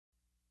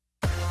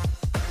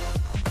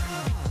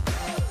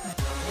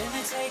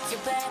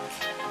back,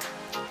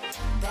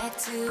 back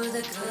to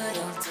the good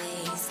old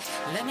days.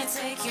 Let me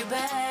take you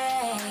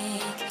back,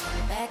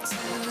 back to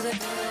the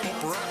good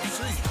old days.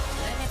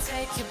 Let me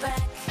take you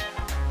back,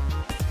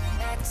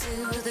 back to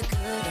the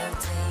good old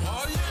days.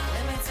 Oh, yeah.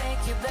 Let me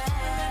take you back,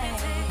 back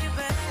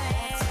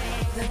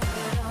to the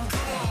good old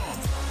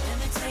days. Let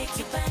me take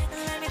you back,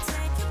 let me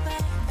take you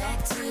back, back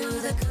to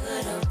the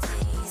good old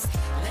days.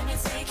 Let me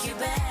take you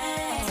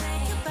back,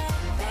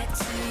 back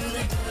to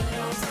the good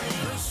old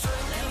days.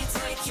 Let me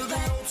take you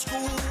back, Old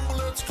school,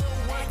 let's go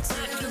back to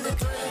the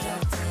good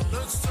old days.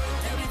 Let's take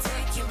Let me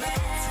take you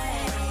back,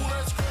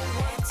 let's go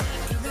back to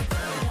the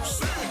good old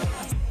days.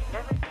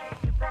 Let me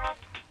take you back, back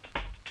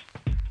to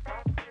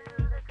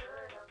the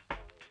good old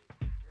days. Let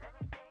me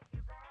take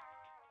you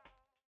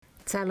back.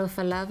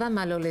 Talofalava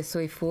malole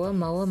soifua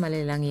maua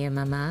malelangi e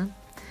mama.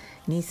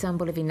 Ni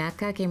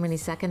sambolevinaka ke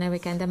manisakana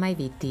wikanda mai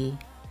viti.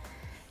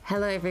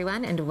 Hello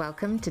everyone and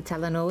welcome to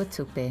Talanoa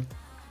Tupe.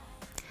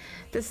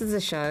 This is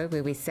a show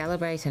where we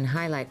celebrate and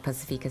highlight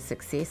Pasifika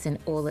success in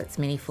all its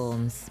many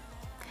forms.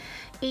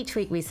 Each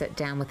week we sit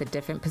down with a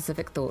different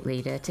Pacific thought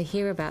leader to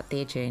hear about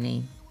their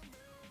journey.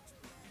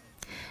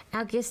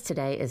 Our guest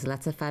today is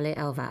Latafale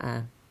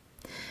Auva'a.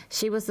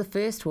 She was the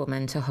first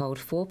woman to hold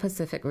 4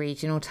 Pacific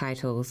regional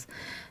titles.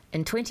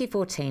 In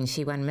 2014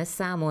 she won Miss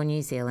Samoa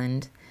New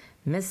Zealand,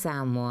 Miss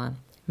Samoa,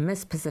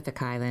 Miss Pacific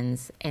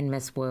Islands and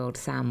Miss World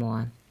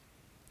Samoa.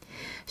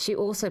 She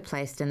also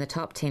placed in the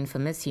top 10 for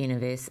Miss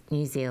Universe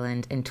New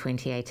Zealand in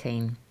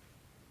 2018.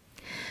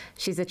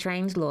 She's a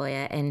trained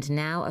lawyer and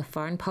now a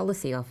foreign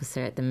policy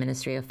officer at the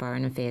Ministry of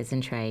Foreign Affairs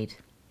and Trade.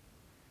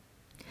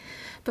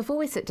 Before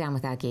we sit down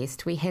with our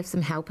guest, we have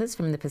some helpers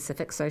from the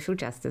Pacific Social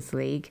Justice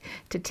League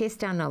to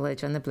test our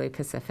knowledge on the Blue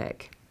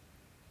Pacific.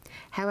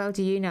 How well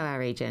do you know our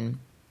region?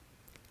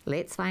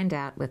 Let's find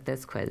out with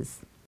this quiz.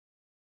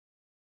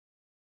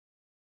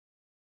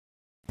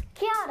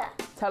 Kia ora.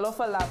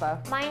 Talofa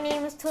lava. My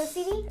name is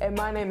Tuasivi. And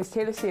my name is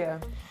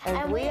Telesia.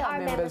 And we are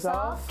members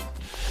of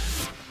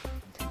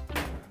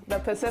the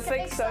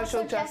Pacific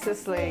Social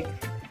Justice League.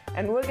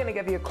 And we're going to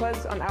give you a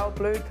quiz on our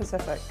Blue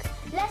Pacific.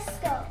 Let's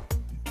go.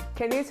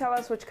 Can you tell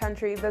us which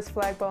country this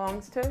flag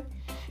belongs to?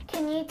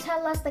 Can you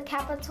tell us the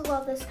capital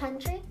of this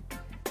country?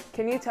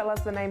 Can you tell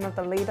us the name of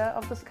the leader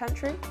of this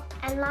country?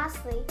 And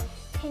lastly,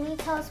 can you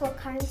tell us what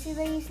currency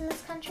they use in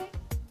this country?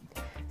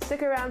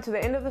 Stick around to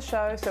the end of the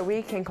show so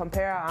we can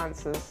compare our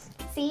answers.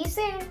 See you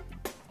soon.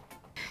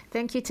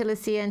 Thank you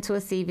Telesia and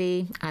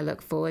Tuasivi. I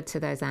look forward to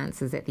those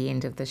answers at the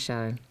end of the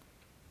show.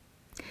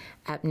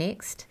 Up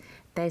next,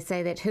 they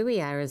say that who we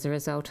are is a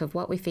result of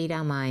what we feed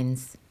our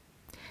minds.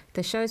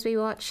 The shows we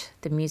watch,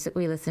 the music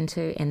we listen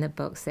to, and the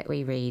books that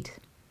we read.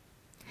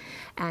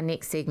 Our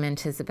next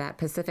segment is about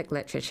Pacific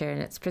literature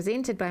and it's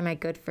presented by my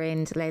good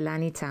friend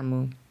Leilani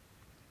Tamu.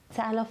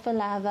 Ta'alofa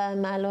lava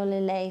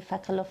malolele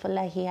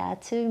whakalofalahi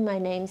atu. My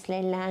name's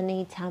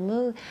Leilani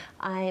Tamu.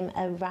 I'm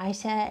a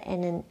writer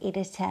and an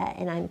editor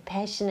and I'm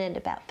passionate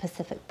about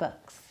Pacific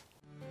books.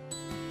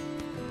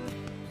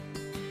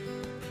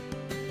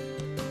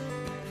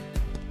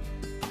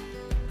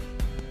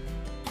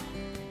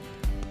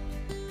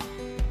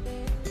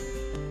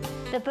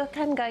 The book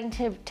I'm going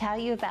to tell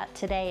you about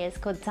today is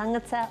called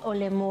Tangata o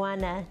le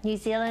Moana, New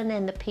Zealand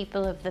and the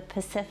People of the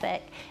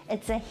Pacific.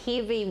 It's a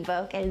heavy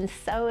book and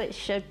so it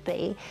should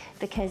be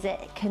because it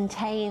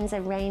contains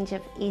a range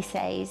of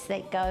essays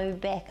that go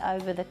back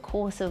over the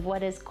course of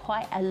what is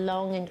quite a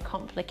long and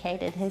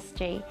complicated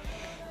history.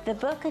 The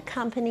book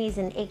accompanies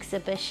an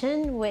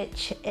exhibition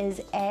which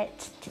is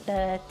at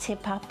the Te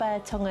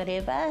Papa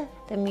Tongareva,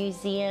 the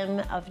Museum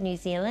of New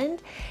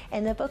Zealand,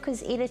 and the book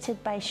was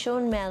edited by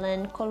Sean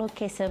Mellon,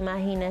 Kolokesa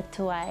Mahina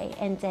Tuai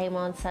and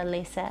Damon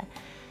Salesa.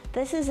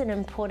 This is an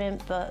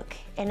important book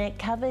and it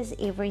covers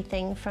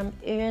everything from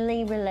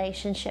early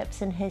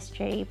relationships in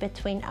history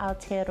between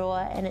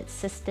Aotearoa and its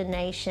sister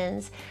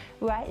nations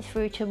right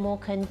through to more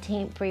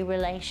contemporary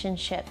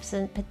relationships,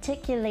 and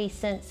particularly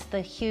since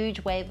the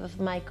huge wave of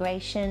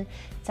migration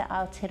to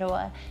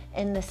Aotearoa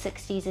in the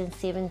 60s and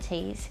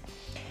 70s.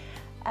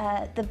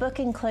 The book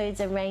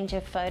includes a range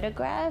of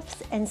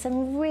photographs and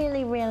some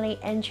really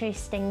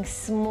interesting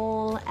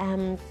small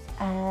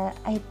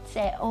I'd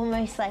say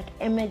almost like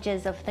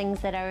images of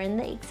things that are in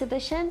the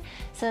exhibition.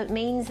 So it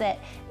means that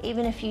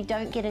even if you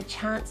don't get a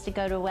chance to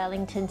go to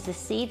Wellington to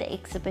see the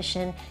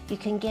exhibition, you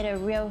can get a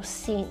real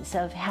sense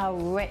of how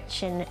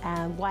rich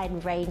and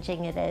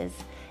wide-ranging it is.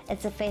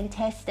 It's a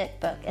fantastic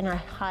book and I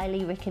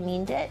highly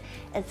recommend it.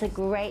 It's a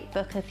great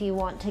book if you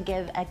want to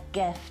give a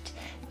gift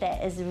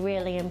that is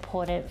really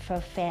important for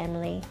a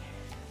family.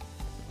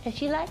 If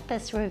you like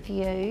this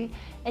review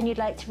and you'd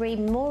like to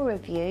read more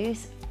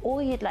reviews,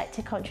 or you'd like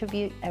to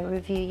contribute a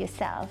review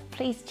yourself,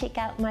 please check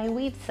out my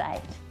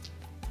website.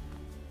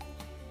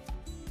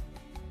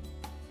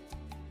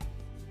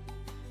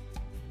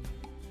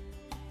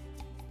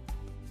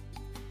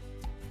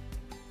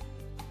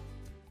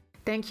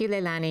 Thank you,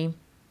 Leilani.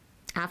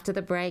 After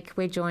the break,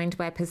 we're joined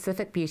by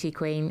Pacific beauty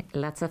queen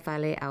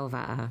Latafale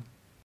Auva'a.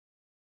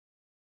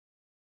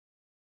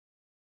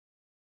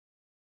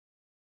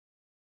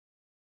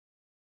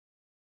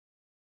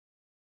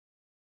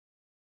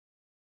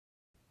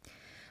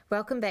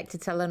 Welcome back to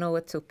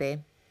Talanoa Tupe.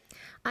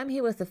 I'm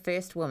here with the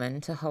first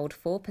woman to hold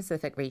 4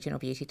 Pacific Regional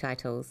Beauty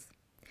titles.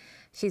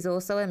 She's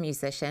also a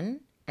musician,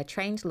 a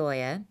trained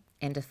lawyer,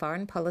 and a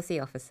foreign policy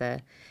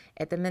officer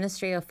at the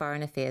Ministry of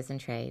Foreign Affairs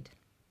and Trade.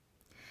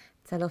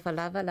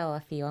 Talofalava lau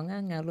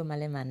awhionga ngā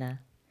lumale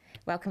mana.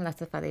 Welcome,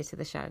 Latafale, to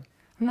the show.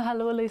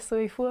 Mahalo le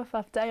soifua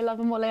whaftai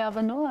lava mo le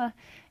awanoa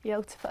I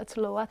au te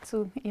whaatulo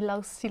atu I lau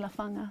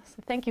silafanga.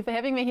 So thank you for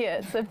having me here.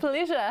 It's a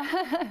pleasure.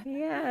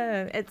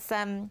 Yeah, it's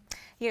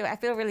I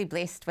feel really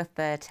blessed with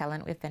the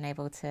talent we've been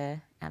able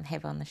to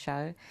have on the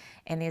show,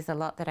 and there's a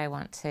lot that I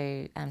want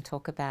to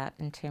talk about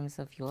in terms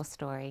of your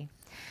story.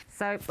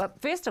 So,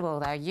 first of all,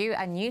 though, you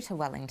are new to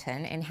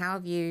Wellington, and how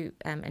have you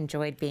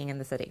enjoyed being in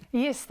the city?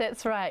 Yes,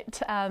 that's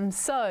right.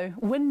 So,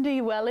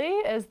 windy welly,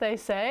 as they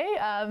say.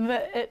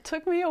 It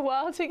took me a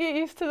while to get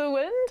used to the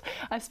wind.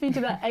 I spent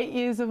about 8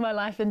 years of my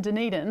life in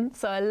Dunedin,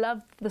 so I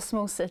loved the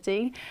small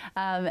city,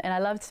 and I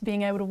loved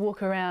being able to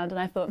walk around, and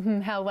I thought,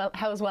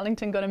 how is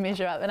Wellington going to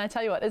measure up? And I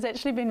tell you what, it's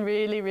actually been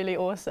really, really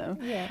awesome.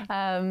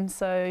 Yeah.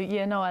 So,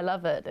 yeah, no, I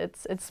love it.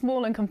 It's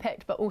small and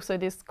compact, but also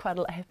there's quite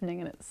a lot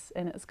happening,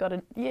 and it's got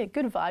a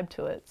good vibe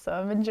to it, so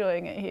I'm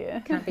enjoying it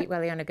here. Can't beat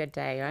Welly on a good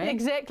day, right?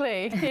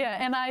 Exactly, yeah,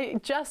 and I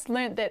just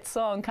learnt that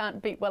song,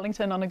 Can't Beat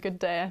Wellington on a Good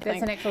Day, I think.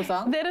 That's an actual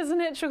song? That is an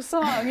actual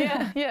song,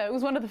 yeah. Yeah, it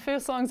was one of the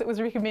first songs that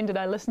was recommended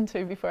I listened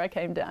to before I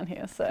came down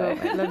here, so.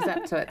 Cool. It lives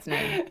up to its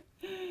name.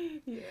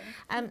 Yeah.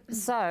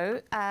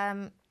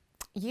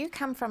 You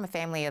come from a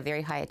family of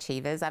very high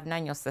achievers. I've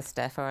known your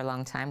sister for a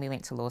long time. We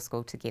went to law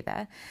school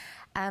together.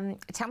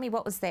 Tell me,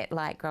 what was that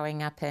like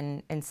growing up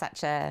in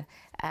such a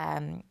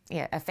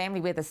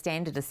family where the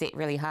standard is set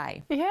really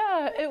high?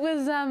 Yeah, it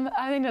was,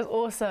 I think it was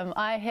awesome.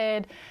 I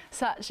had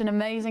such an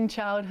amazing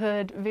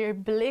childhood, very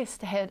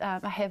blessed. I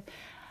have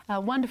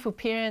wonderful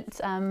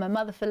parents, my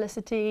mother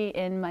Felicity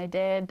and my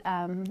dad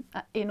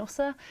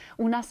Unasa,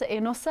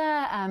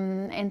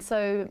 and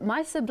so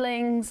my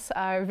siblings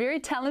are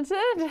very talented,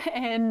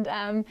 and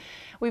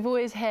we've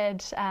always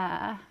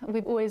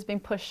been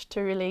pushed to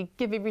really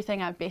give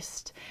everything our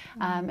best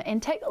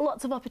and take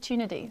lots of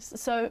opportunities.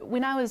 So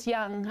when I was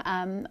young,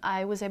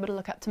 I was able to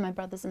look up to my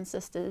brothers and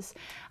sisters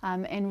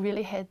and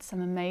really had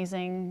some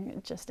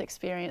amazing just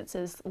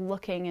experiences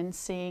looking and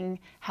seeing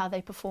how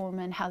they perform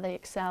and how they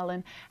excel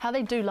and how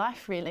they do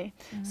life, really.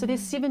 So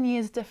there's 7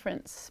 years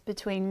difference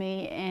between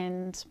me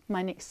and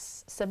my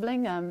next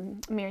sibling,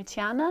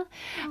 Maretta,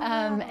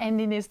 and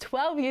then there's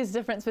 12 years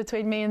difference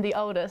between me and the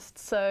oldest.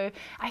 So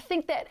I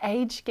think that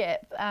age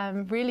gap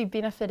really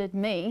benefited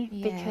me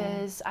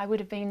because I would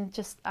have been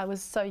I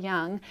was so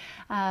young,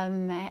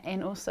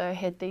 and also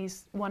had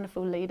these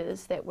wonderful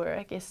leaders that were,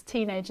 I guess,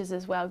 teenagers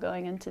as well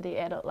going into the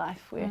adult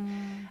life, where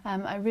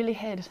I really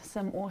had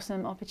some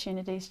awesome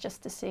opportunities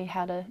just to see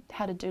how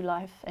to do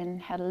life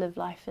and how to live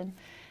life and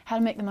how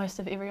to make the most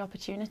of every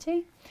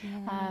opportunity.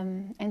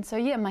 And so,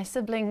 yeah, my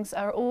siblings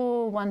are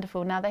all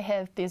wonderful. Now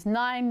there's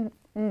nine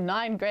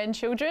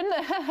grandchildren,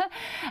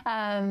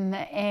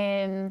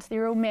 and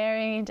they're all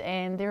married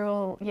and they're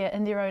all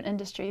in their own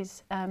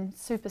industries,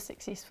 super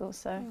successful.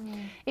 So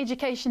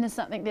education is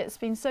something that's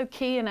been so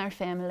key in our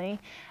family.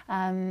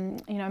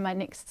 You know, my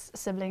next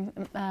sibling,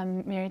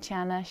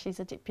 Maretta, she's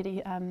a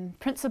deputy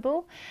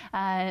principal,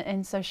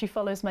 and so she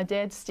follows my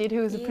dad's stead,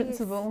 who was a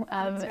principal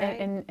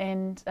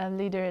and a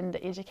leader in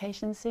the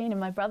education scene. And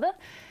my brother,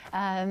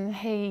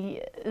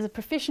 he is a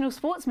professional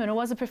sportsman, or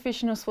was a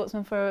professional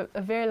sportsman for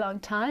a very long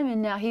time,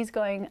 and now he's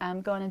gone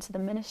into the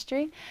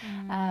ministry,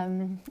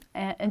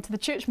 into the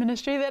church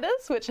ministry, that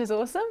is, which is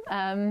awesome.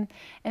 And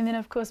then,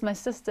 of course, my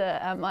sister,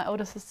 my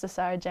older sister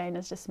Sarah Jane,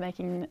 is just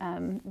making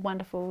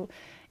wonderful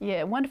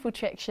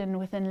traction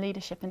within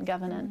leadership and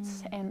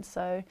governance. And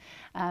so,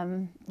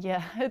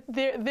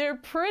 they're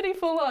pretty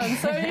full on.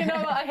 So, you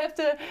know,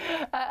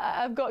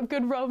 I've got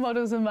good role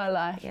models in my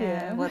life.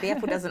 Yeah. Well, the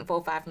apple doesn't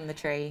fall far from the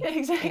tree.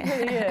 Exactly.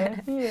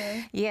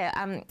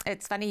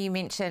 It's funny you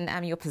mention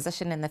your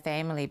position in the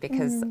family,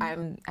 because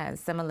I'm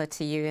similar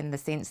to you in the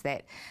sense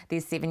that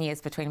there's 7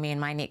 years between me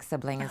and my next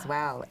sibling as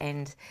well,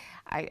 and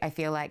I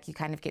feel like you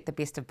kind of get the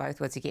best of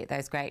both worlds. You get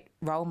those great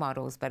role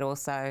models, but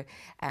also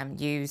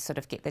you sort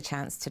of get the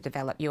chance to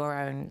develop your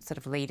own sort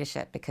of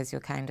leadership because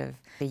you're kind of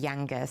the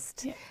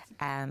youngest,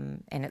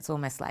 and it's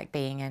almost like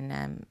being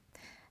in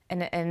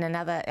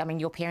another, I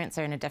mean, your parents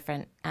are in a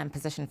different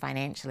position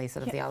financially,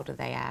 sort of the older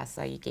they are,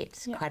 so you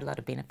get quite a lot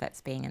of benefits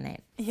being in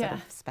that sort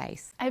of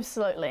space.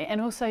 Absolutely, and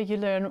also you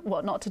learn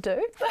what not to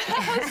do.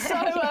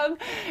 So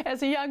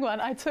as a young one,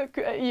 I took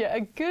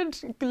a good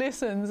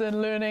lessons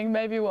in learning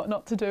maybe what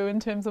not to do in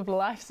terms of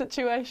life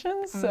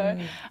situations. So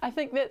I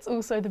think that's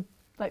also the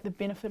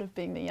benefit of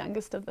being the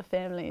youngest of the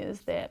family,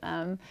 is that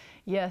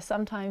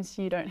sometimes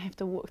you don't have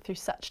to walk through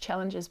such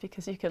challenges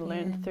because you can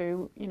learn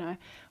through, you know,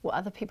 what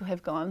other people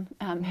have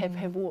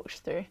have walked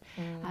through,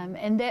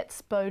 and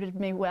that's boded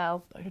me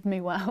well.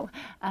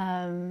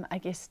 I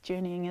guess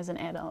journeying as an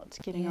adult,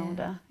 getting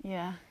older.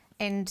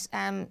 And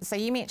so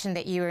you mentioned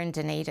that you were in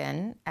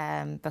Dunedin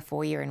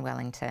before you were in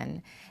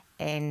Wellington.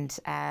 And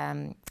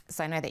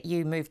so I know that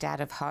you moved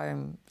out of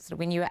home sort of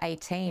when you were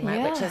 18, right?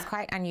 Yeah. Which is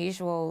quite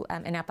unusual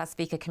in our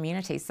Pasifika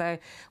community. So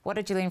what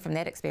did you learn from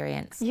that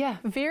experience? Yeah,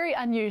 very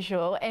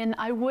unusual, and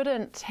I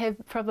wouldn't have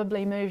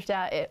probably moved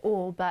out at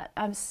all, but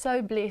I'm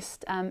so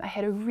blessed. I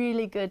had a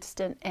really good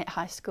stint at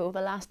high school.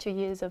 The last 2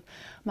 years of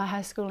my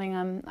high schooling,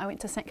 I went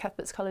to St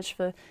Cuthbert's College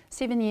for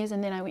 7 years,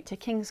 and then I went to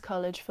King's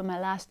College for my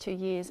last 2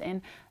 years,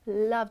 and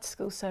loved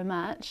school so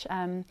much.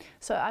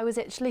 So I was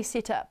actually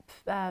set up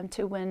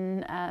to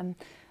win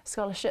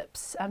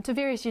scholarships to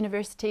various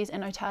universities,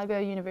 and Otago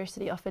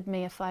University offered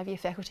me a 5-year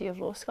Faculty of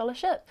Law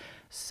scholarship.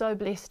 So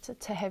blessed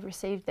to have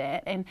received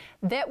that, and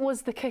that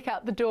was the kick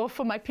out the door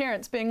for my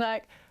parents, being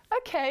like,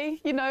 okay,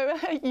 you know,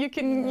 you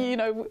can, you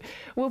know,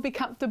 we'll be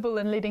comfortable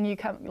in letting you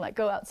come, like,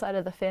 go outside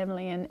of the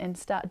family and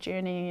start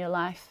journeying your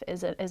life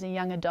as a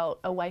young adult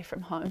away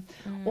from home.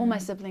 All my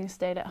siblings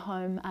stayed at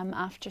home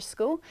after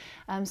school,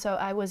 so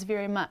I was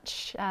very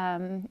much,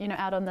 you know,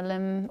 out on the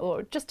limb,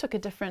 or just took a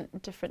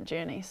different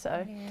journey.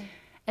 So. Yeah.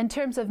 In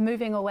terms of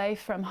moving away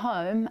from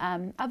home,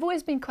 I've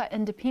always been quite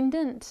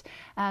independent,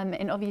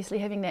 and obviously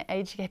having that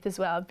age gap as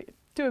well,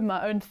 doing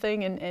my own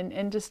thing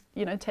and just,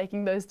 you know,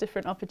 taking those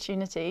different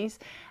opportunities.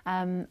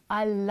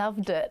 I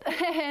loved it,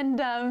 and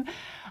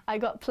I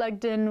got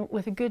plugged in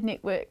with a good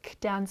network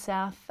down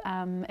south,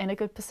 and a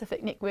good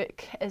Pacific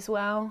network as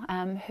well,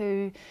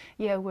 who,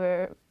 yeah,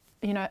 were,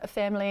 you know, a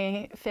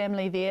family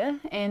there,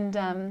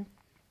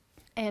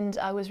 and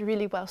I was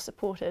really well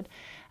supported.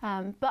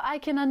 But I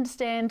can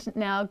understand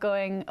now,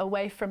 going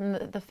away from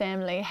the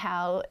family,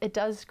 how it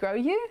does grow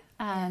you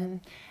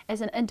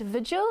as an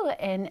individual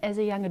and as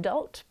a young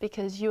adult,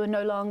 because you are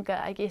no longer,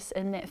 I guess,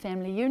 in that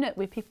family unit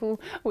where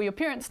your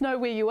parents know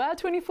where you are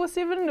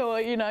 24/7, or,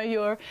 you know,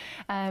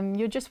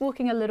 you're just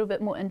walking a little bit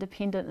more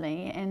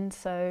independently. And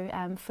so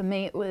for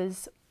me it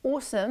was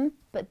awesome,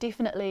 but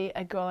definitely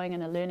a growing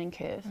and a learning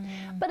curve.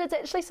 But it's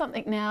actually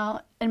something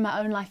now in my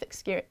own life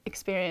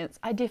experience.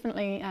 I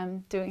definitely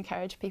do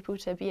encourage people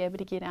to be able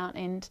to get out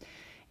and,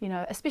 you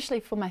know, especially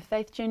for my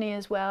faith journey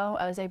as well,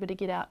 I was able to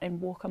get out and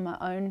walk on my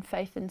own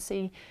faith and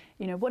see,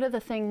 you know, what are the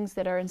things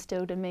that are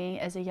instilled in me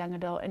as a young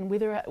adult, and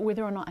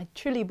whether or not I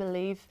truly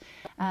believe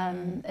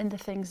in the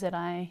things that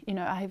I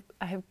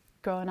have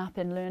grown up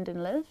and learned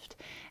and lived.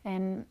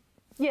 And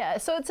yeah,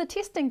 so it's a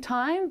testing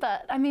time,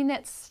 but I mean,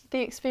 that's the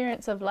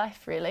experience of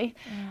life, really.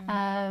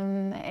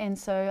 And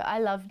so I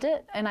loved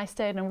it, and I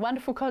stayed in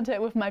wonderful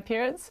contact with my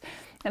parents.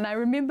 And I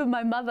remember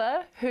my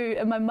mother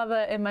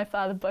and my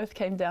father both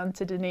came down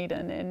to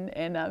Dunedin,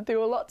 and there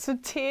were lots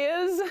of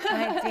tears.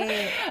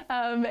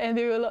 And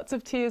there were lots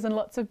of tears and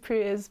lots of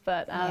prayers,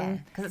 but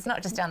because it's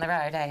not just down the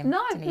road, eh?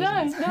 No,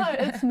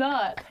 it's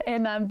not.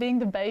 And being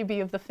the baby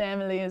of the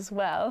family as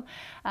well,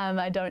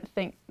 I don't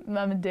think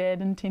Mum and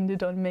Dad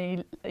intended on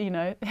me, you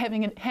know,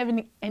 having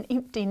an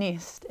empty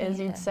nest, as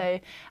you'd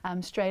say,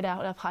 straight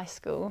out of high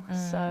school.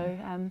 So,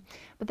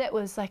 but that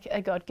was like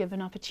a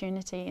God-given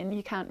opportunity, and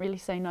you can't really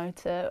say no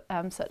to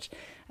such,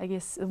 I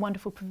guess, a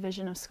wonderful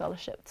provision of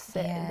scholarships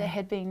that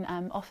had been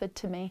offered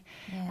to me.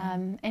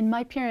 And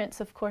my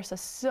parents, of course, are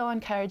so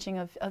encouraging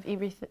of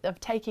everything, of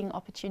taking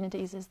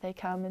opportunities as they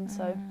come. And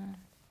so,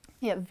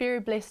 yeah,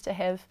 very blessed to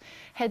have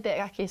had that,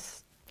 I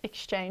guess,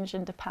 exchange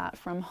and depart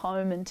from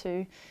home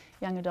into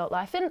young adult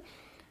life. And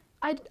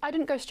I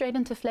didn't go straight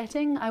into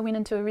flatting. I went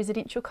into a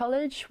residential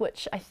college,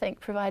 which I think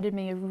provided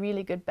me a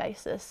really good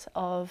basis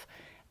of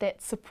that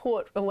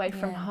support away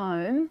from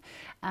home,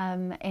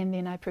 and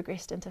then I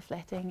progressed into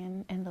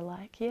flatting and the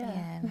like.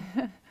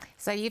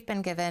 So you've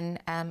been given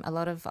a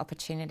lot of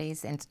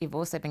opportunities, and you've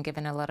also been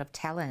given a lot of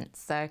talent.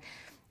 So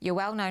you're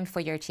well known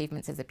for your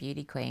achievements as a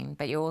beauty queen,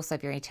 but you're also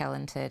very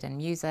talented in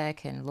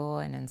music and law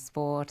and in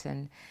sport,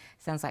 and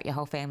sounds like your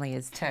whole family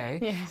is too.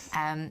 Yes.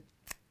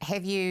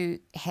 Have you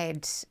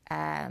had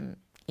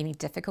any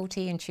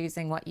difficulty in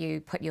choosing what you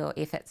put your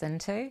efforts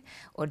into,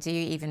 or do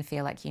you even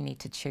feel like you need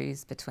to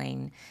choose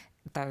between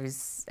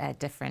those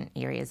different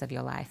areas of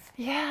your life?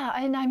 Yeah,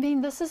 and I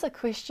mean, this is a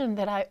question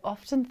that I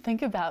often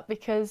think about,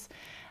 because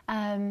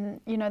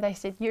you know, they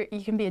said you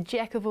can be a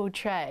jack of all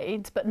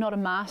trades but not a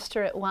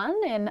master at one,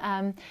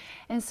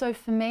 and so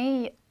for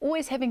me,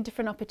 always having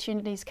different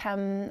opportunities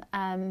come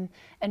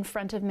in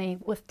front of me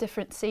with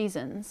different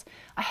seasons,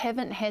 I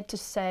haven't had to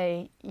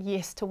say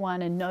yes to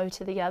one and no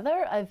to the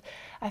other.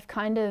 I've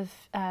kind of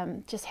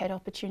just had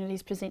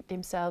opportunities present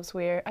themselves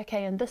where,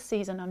 okay, in this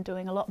season I'm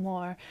doing a lot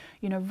more,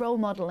 you know, role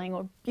modelling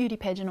or beauty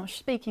pageant or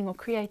speaking or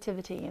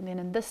creativity, and then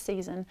in this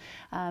season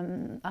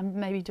I'm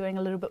maybe doing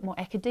a little bit more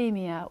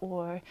academia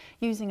or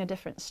using a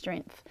different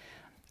strength.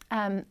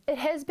 It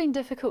has been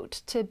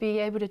difficult to be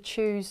able to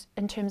choose,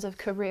 in terms of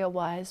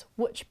career-wise,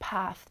 which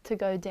path to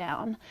go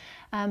down.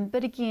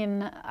 But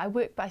again, I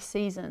work by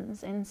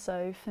seasons, and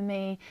so for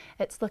me,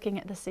 it's looking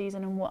at the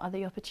season and what are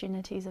the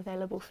opportunities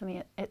available for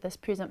me at this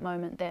present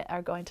moment that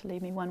are going to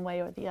lead me one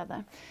way or the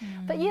other.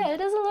 But yeah,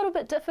 it is a little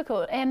bit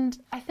difficult, and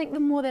I think the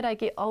more that I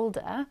get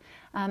older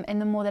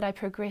and the more that I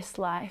progress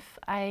life,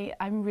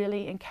 I'm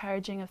really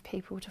encouraging of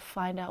people to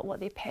find out what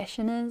their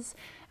passion is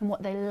and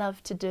what they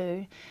love to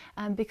do,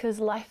 because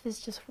life life is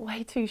just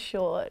way too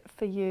short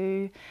for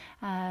you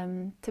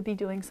to be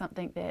doing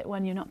something that,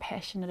 one, you're not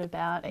passionate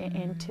about,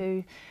 and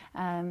two,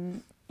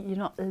 you're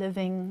not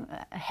living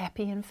a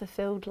happy and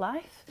fulfilled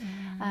life.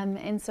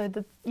 And so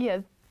the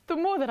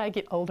more that I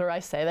get older, I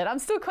say that I'm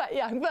still quite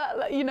young,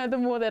 but you know, the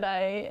more that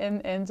I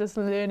am just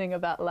learning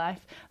about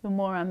life, the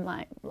more I'm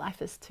like,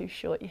 life is too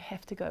short. You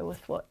have to go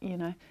with what, you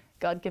know,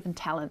 God-given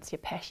talents, your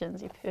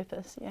passions, your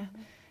purpose.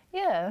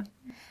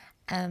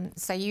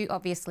 So you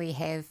obviously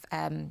have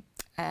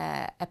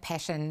a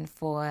passion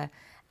for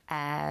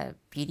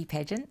beauty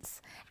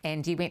pageants,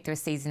 and you went through a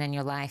season in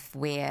your life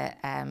where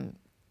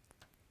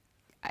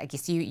I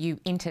guess you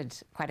entered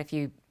quite a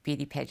few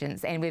beauty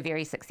pageants and were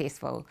very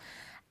successful.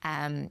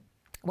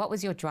 What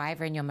was your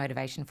driver and your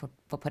motivation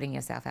for putting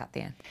yourself out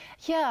there?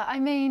 Yeah, I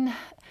mean,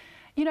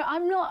 you know,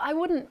 I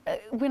wouldn't,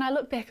 when I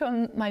look back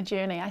on my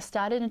journey, I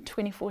started in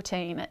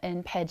 2014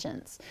 in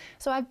pageants.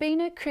 So I've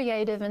been a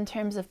creative in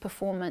terms of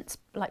performance,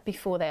 like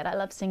before that. I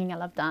love singing, I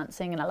love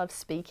dancing, and I love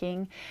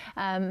speaking.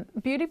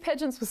 Beauty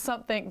pageants was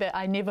something that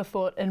I never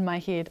thought in my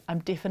head, I'm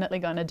definitely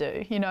going to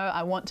do. You know,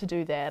 I want to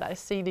do that. I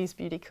see these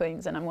beauty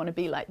queens and I want to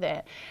be like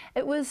that.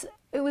 It was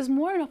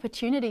more an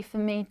opportunity for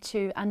me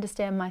to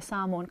understand my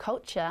Samoan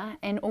culture,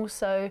 and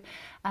also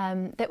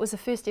that was the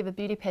first ever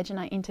beauty pageant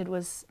I entered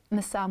was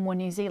Miss Samoa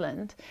New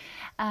Zealand,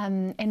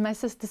 and my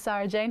sister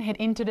Sarah Jane had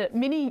entered it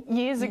many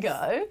years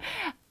ago,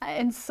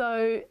 and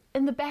so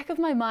in the back of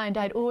my mind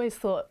I'd always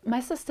thought my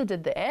sister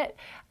did that,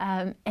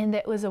 and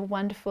that was a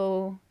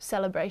wonderful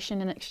celebration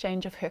and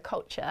exchange of her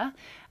culture,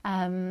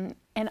 and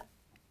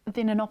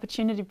then an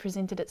opportunity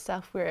presented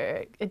itself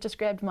where it just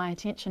grabbed my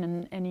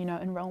attention, and you know,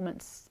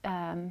 enrolments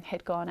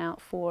had gone out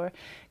for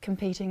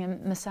competing in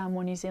Miss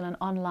Samoa New Zealand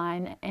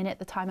online, and at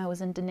the time I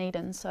was in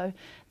Dunedin, so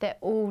that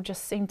all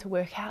just seemed to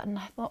work out, and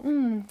I thought,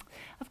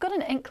 I've got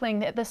an inkling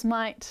that this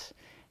might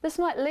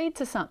lead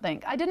to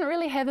something. I didn't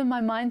really have in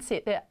my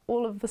mindset that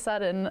all of a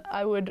sudden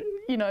I would,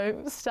 you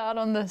know, start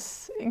on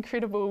this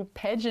incredible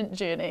pageant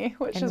journey,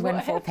 which is what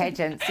happened. And win 4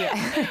 pageants, yeah.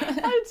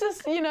 I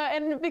just, you know,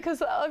 and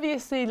because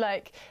obviously,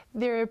 like,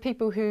 there are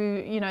people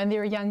who, you know, and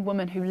there are young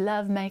women who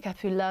love makeup,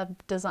 who love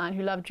design,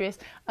 who love dress.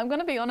 I'm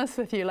going to be honest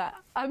with you, like,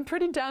 I'm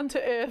pretty down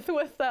to earth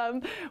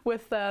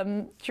with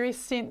dress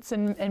sense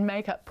and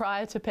makeup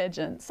prior to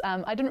pageants.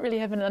 I didn't really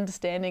have an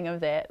understanding of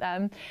that,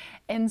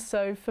 and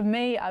so for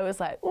me, I was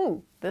like,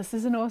 "Ooh, this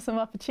is an awesome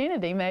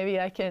opportunity. Maybe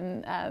I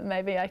can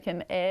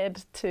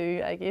add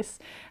to, I guess,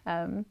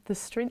 the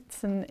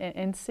strengths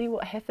and see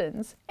what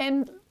happens."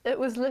 And it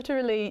was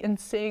literally in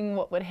seeing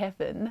what would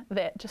happen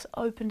that just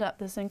opened up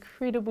this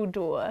incredible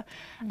door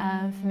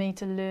for me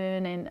to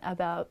learn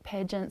about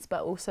pageants,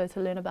 but also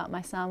to learn about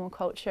my Samoan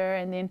culture,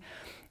 and then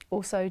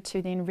also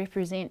to then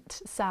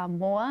represent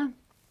Samoa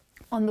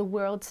on the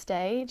world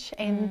stage,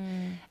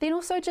 and then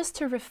also just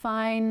to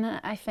refine,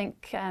 I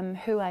think,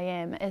 who I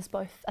am as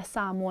both a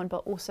Samoan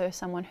but also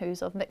someone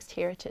who's of mixed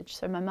heritage.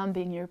 So my mum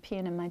being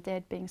European and my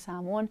dad being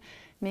Samoan,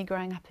 me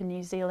growing up in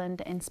New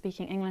Zealand and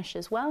speaking English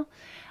as well.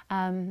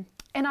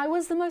 And I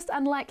was the most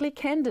unlikely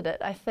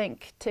candidate, I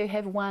think, to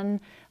have won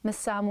Miss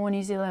Samoa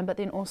New Zealand, but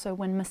then also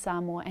win Miss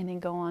Samoa and then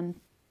go on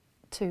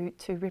to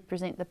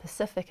represent the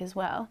Pacific as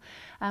well.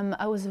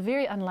 I was a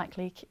very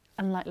unlikely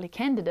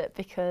candidate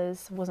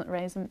because I wasn't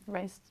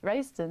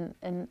raised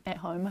in at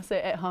home. I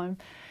say at home,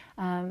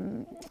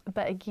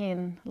 but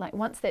again, like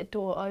once that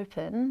door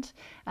opened,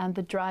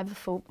 the driver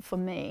for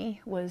me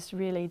was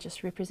really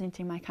just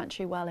representing my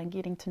country well and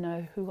getting to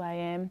know who I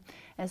am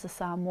as a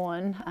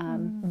Samoan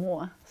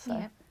more.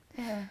 So.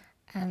 Yeah.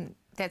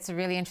 That's a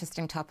really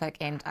interesting topic,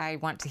 and I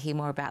want to hear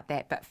more about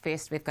that, but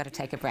first we've got to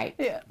take a break.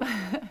 Yeah.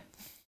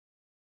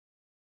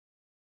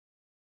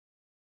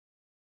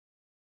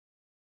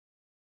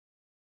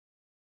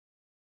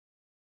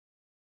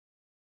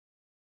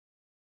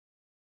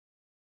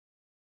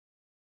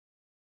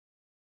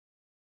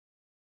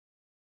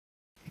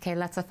 Okay,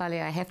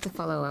 Latafale, I have to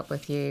follow up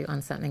with you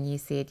on something you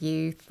said.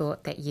 You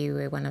thought that you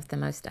were one of the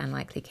most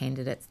unlikely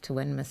candidates to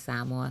win Miss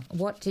Samoa.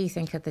 What do you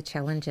think are the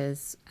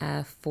challenges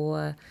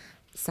for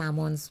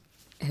Samoans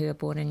who are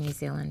born in New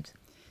Zealand?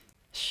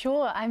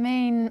 Sure. I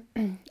mean,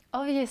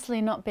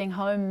 obviously not being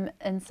home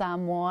in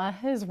Samoa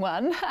is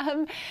one.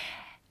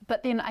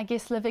 But then I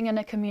guess living in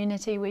a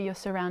community where you're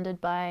surrounded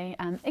by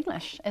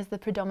English as the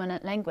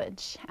predominant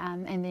language,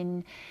 and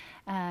then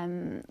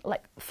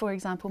like, for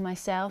example,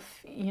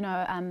 myself, you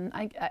know,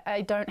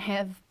 I don't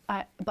have,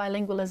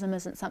 bilingualism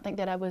isn't something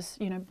that I was,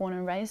 you know, born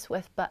and raised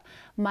with, but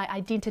my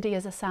identity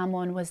as a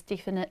Samoan was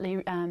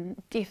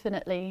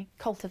definitely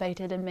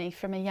cultivated in me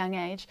from a young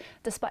age,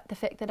 despite the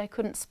fact that I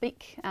couldn't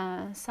speak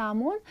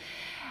Samoan.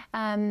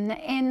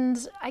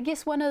 And I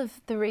guess one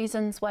of the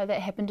reasons why that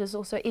happened is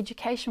also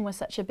education was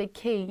such a big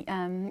key.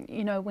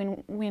 You know,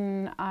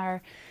 when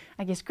our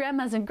I guess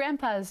grandmas and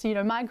grandpas, you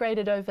know,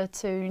 migrated over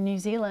to New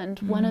Zealand,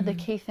 one of the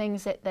key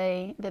things that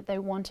they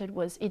wanted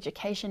was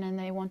education, and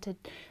they wanted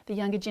the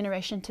younger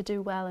generation to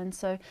do well. And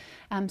so,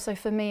 so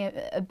for me,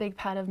 a big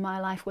part of my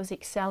life was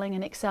excelling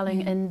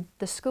in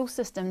the school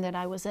system that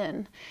I was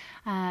in,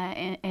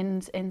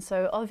 and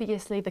so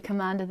obviously the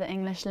command of the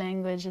English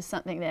language is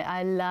something that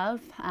I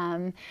love,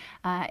 and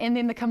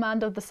then the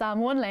command of the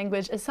Samoan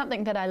language is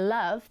something that I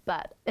love,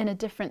 but in a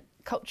different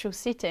cultural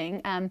setting,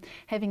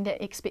 having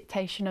that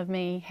expectation of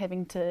me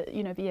having to,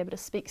 you know, be able to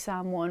speak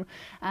Samoan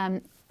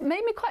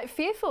made me quite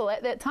fearful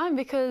at that time,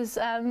 because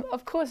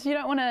of course you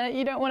don't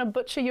want to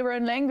butcher your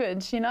own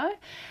language, you know,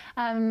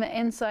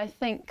 and so I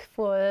think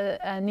for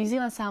New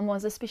Zealand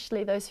Samoans,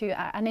 especially those who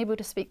are unable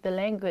to speak the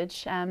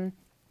language,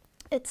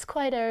 it's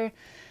quite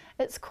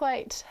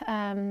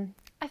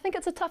I think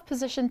it's a tough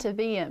position to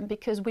be in,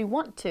 because we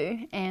want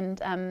to,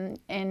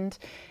 and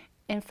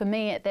for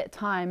me at that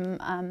time,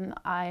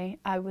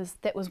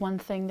 that was one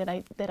thing that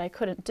I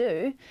couldn't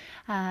do,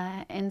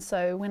 and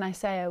so when I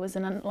say I was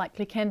an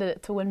unlikely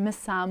candidate to win Miss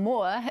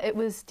Samoa, it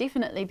was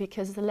definitely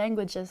because the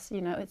language is,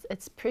 you know,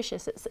 it's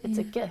precious, it's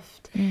a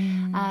gift,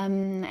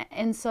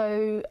 and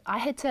so I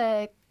had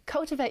to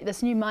cultivate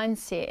this new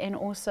mindset, and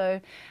also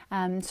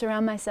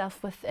surround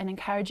myself with an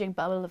encouraging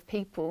bubble of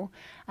people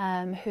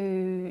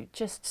who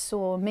just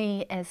saw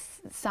me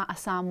as a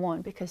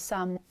Samoan, because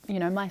you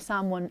know, my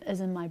Samoan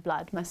is in my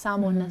blood, my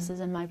Samoanness is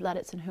in my blood,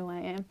 it's in who I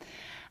am.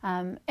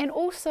 And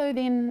also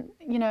then,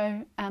 you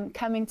know,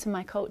 coming to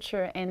my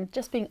culture and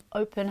just being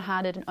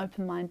open-hearted and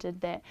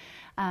open-minded that,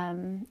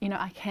 you know,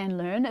 I can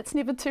learn. It's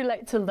never too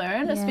late to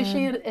learn,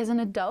 especially as an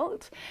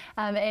adult.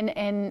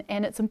 And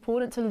it's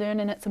important to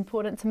learn, and it's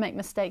important to make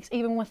mistakes,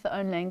 even with the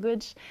own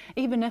language,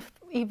 even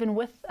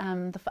with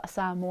the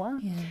Samoa.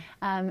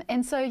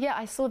 And so, yeah,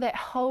 I saw that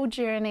whole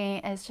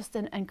journey as just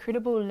an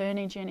incredible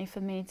learning journey for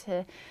me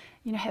to,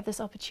 you know, have this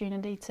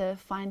opportunity to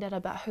find out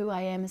about who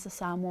I am as a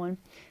Samoan.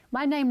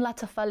 My name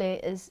Latafale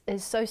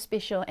is so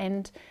special,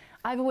 and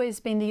I've always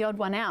been the odd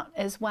one out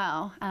as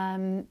well,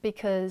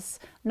 because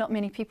not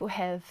many people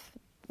have,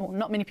 well,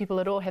 not many people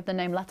at all have the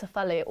name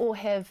Latafale, or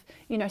have,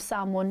 you know,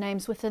 Samoan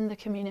names within the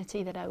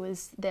community that I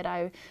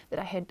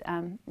had,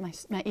 my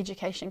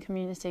education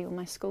community, or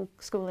my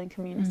schooling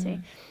community.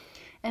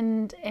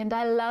 And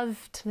I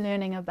loved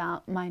learning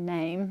about my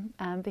name,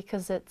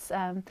 because it's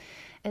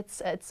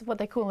what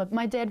they call it.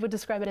 My dad would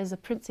describe it as a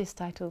princess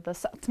title, the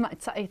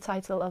Tamaita'i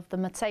title of the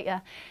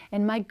Matea.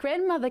 And my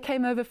grandmother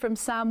came over from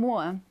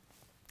Samoa,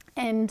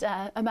 and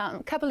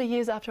about a couple of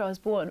years after I was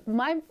born,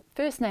 my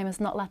first name is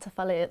not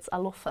Latafale, it's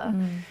Alofa,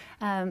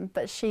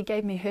 but she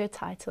gave me her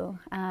title,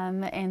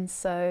 and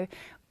so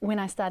when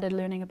I started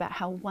learning about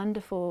how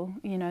wonderful,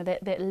 you know,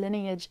 that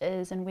lineage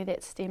is and where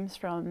that stems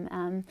from,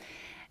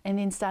 and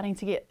then starting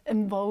to get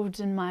involved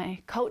in my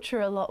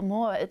culture a lot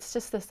more, it's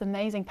just this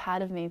amazing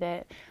part of me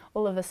that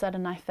all of a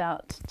sudden I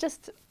felt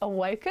just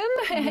awakened,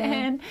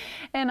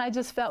 and I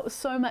just felt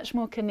so much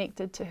more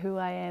connected to who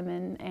I am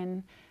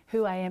and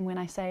who I am when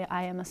I say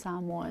I am a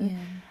Samoan.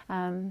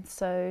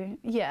 So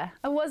yeah,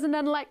 I was an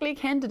unlikely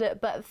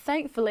candidate, but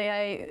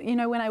thankfully you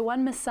know, when I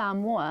won Miss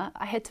Samoa,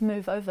 I had to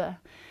move over.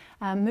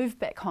 Moved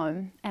back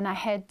home, and I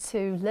had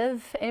to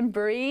live and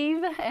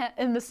breathe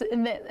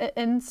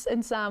in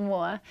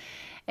Samoa.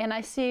 And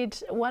I said,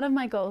 one of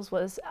my goals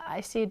was,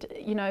 I said,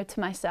 you know, to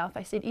myself,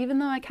 I said, even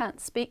though I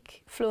can't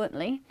speak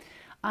fluently,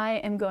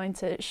 I am going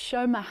to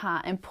show my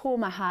heart and pour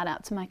my heart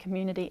out to my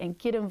community and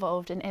get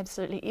involved in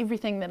absolutely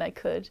everything that I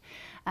could.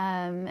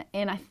 And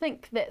I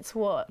think that's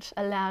what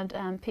allowed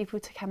people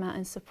to come out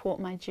and support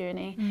my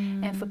journey,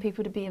 and for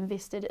people to be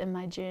invested in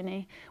my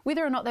journey.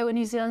 Whether or not they were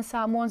New Zealand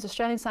Samoans,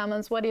 Australian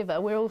Samoans,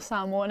 whatever, we're all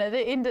Samoan. At the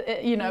end,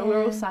 you know,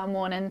 we're all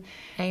Samoan, and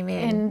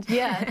Amen. And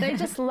yeah, they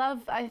just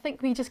love. I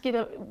think we just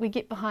we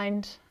get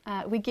behind,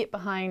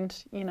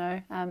 you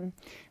know,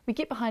 we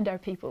get behind our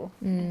people.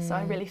 So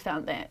I really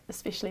found that,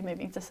 especially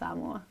moving to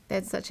Samoa.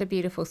 That's such a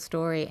beautiful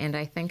story, and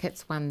I think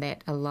it's one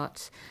that a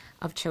lot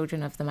of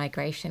children of the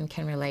migration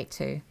can relate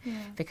to,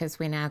 because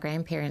when our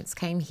grandparents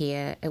came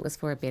here, it was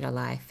for a better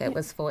life, it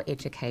was for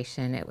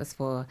education, it was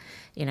for,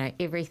 you know,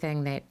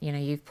 everything that, you know,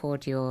 you've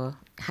poured your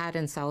heart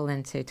and soul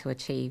into to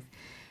achieve.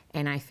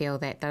 And I feel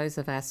that those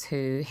of us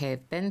who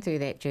have been through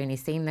that journey,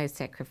 seen those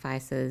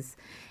sacrifices,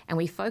 and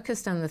we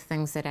focused on the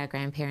things that our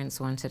grandparents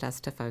wanted us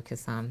to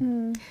focus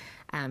on,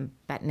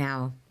 but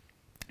now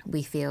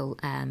we feel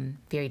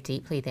very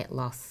deeply that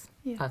loss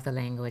of the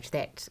language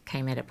that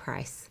came at a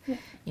price,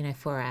 you know,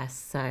 for us.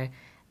 So,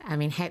 I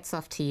mean, hats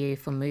off to you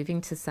for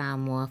moving to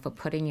Samoa, for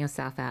putting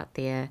yourself out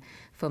there,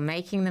 for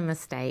making the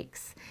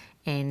mistakes,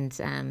 and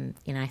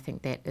you know, I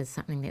think that is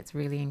something that's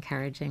really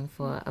encouraging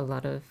for a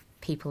lot of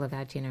people of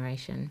our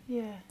generation.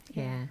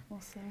 Yeah.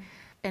 Awesome.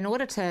 In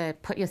order to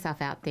put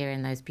yourself out there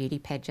in those beauty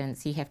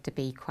pageants, you have to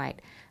be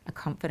quite a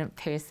confident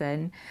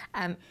person.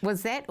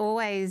 Was that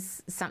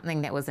always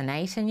something that was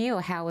innate in you,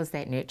 or how was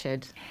that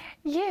nurtured?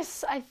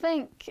 Yes, I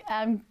think,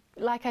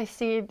 like I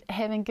said,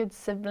 having good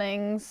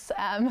siblings,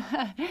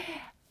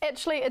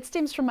 Actually, it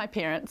stems from my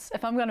parents,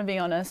 if I'm going to be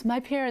honest.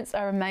 My parents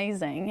are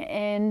amazing,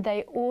 and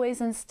they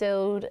always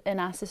instilled in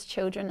us as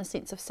children a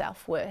sense of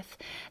self-worth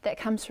that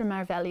comes from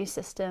our value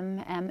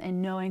system,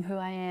 and knowing who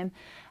I am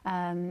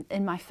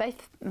in my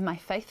faith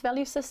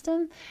value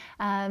system.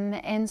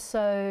 And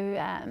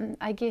so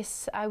I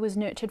guess I was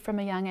nurtured from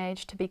a young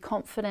age to be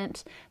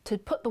confident, to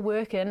put the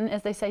work in,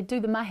 as they say, do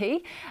the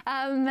mahi,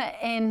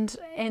 and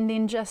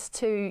then just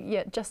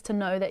to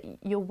know that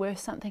you're worth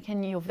something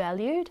and you're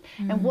valued,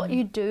 and what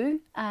you do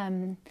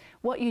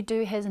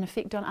has an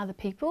effect on other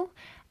people,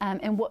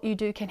 and what you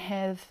do can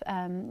have,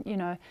 you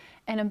know,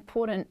 an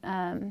important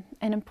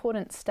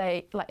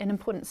say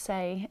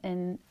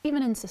in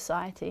even in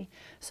society.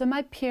 So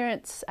my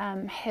parents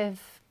have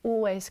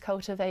always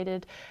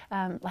cultivated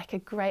like a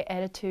great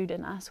attitude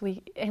in us.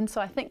 And so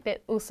I think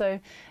that also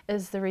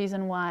is the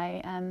reason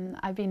why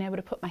I've been able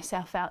to put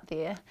myself out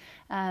there,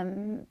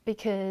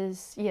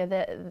 because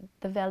the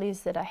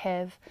values that I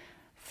have,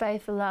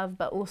 faith, love,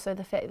 but also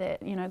the fact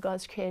that, you know,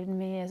 God's created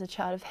me as a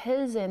child of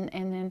His, and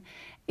then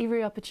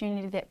every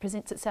opportunity that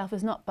presents itself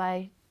is not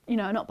by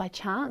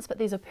chance, but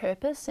there's a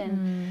purpose,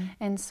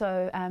 and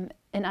so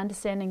in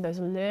understanding those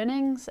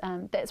learnings,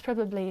 that's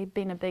probably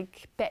been a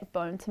big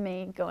backbone to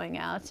me going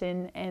out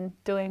and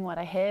doing what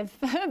I have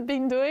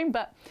been doing.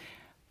 But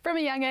from a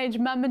young age,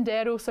 Mum and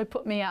Dad also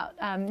put me out,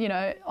 you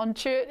know,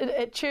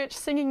 at church,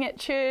 singing at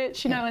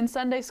church. You know, in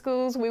Sunday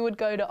schools, we would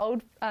go to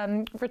old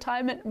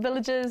retirement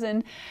villages,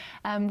 and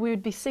we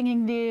would be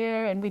singing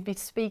there, and we'd be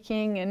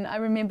speaking. And I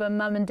remember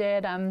Mum and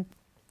Dad,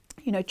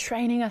 you know,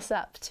 training us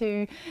up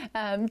to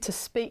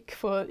speak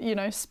for, you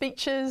know,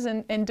 speeches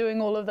and doing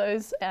all of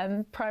those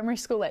primary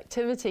school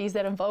activities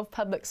that involve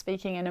public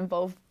speaking and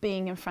involve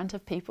being in front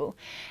of people.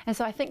 And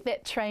so I think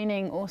that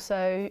training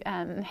also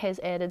has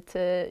added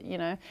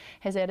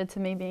to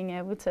me being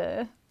able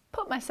to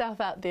put myself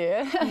out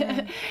there.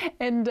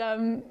 And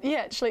yeah,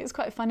 actually it's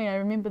quite funny. I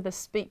remember the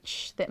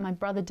speech that my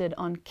brother did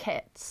on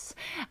cats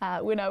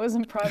when I was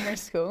in primary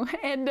school,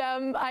 and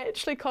I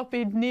actually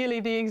copied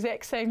nearly the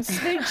exact same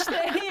speech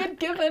that he had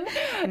given.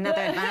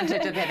 Another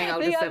advantage of having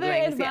older siblings. The other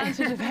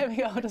advantage of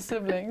having older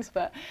siblings.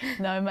 But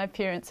no, my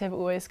parents have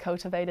always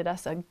cultivated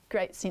us a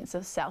great sense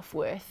of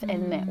self-worth,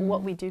 and that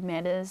what we do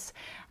matters,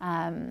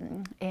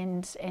 and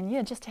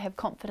yeah, just to have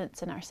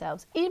confidence in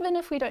ourselves, even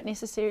if we don't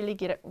necessarily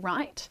get it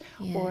right,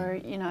 or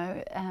you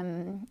know,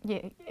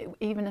 yeah,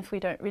 even if we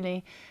don't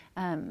really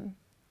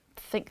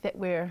think that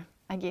we're,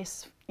 I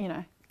guess, you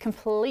know,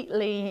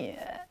 completely,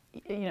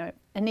 you know,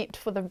 inept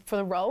for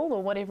the role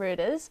or whatever it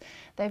is.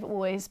 They've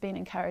always been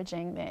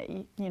encouraging that,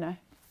 you know,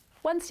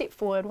 one step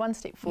forward,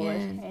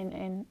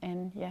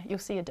 and yeah, you'll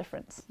see a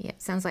difference. Yeah,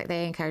 sounds like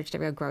they encouraged a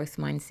real growth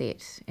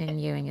mindset in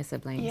you and your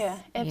siblings. Yeah,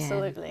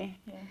 absolutely.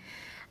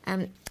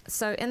 Yeah.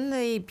 So in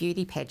the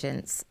beauty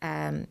pageants,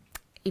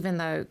 even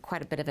though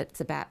quite a bit of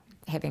it's about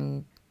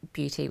having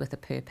beauty with a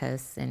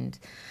purpose, and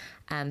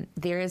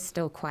there is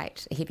still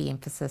quite a heavy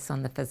emphasis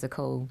on the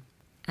physical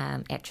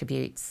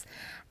attributes.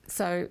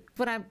 So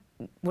what I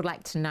would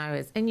like to know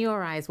is, in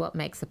your eyes, what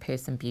makes a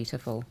person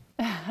beautiful?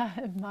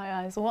 In my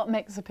eyes, what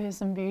makes a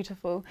person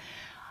beautiful?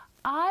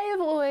 I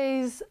have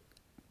always,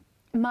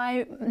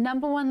 my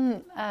number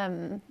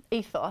one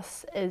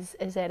ethos is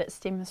that it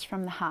stems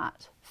from the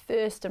heart,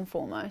 first and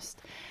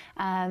foremost,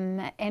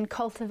 and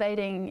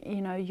cultivating,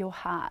 you know, your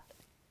heart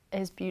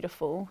as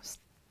beautiful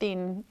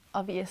then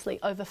obviously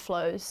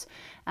overflows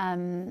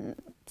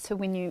to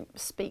when you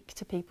speak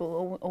to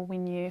people, or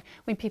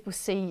when people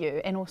see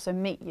you and also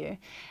meet you.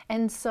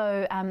 And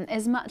so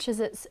as much as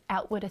it's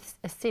outward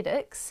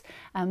aesthetics,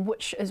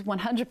 which is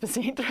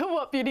 100%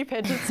 what beauty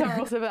pageants are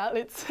all about,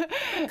 let's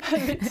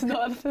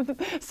not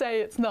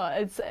say it's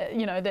not. It's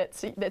you know,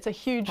 that's a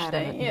huge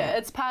thing. Yeah,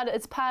 it's part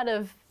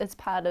of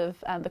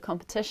the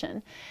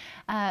competition.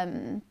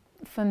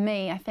 For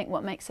me, I think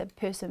what makes a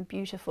person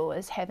beautiful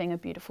is having a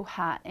beautiful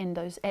heart, and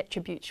those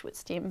attributes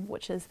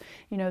which is,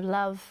 you know,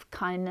 love,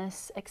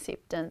 kindness,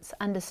 acceptance,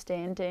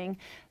 understanding,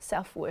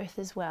 self-worth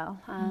as well.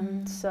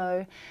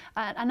 So,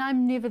 and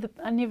I'm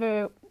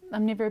never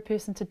a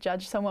person to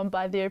judge someone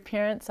by their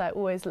appearance. I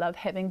always love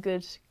having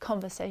good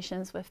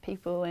conversations with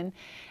people and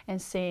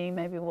seeing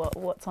maybe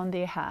what's on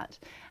their heart.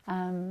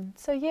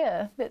 So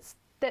yeah,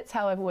 that's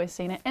how I've always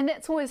seen it, and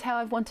that's always how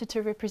I've wanted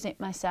to represent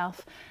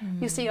myself.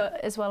 You'll see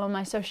as well on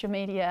my social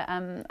media,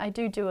 I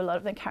do a lot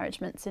of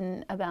encouragements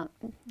and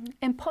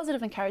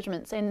positive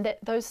encouragements, and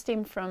those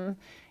stem from,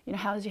 you know,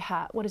 how's your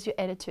heart, what is your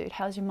attitude,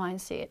 how's your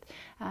mindset,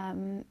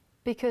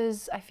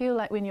 because I feel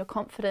like when you're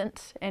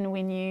confident and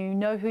when you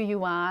know who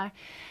you are,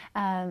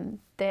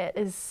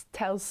 that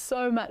tells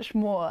so much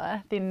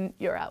more than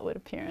your outward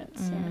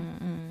appearance.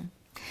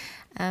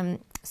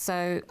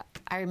 So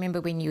I remember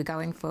when you were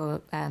going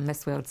for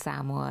Miss World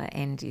Samoa,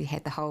 and you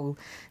had the whole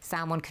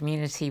Samoan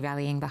community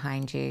rallying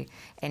behind you,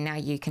 and now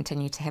you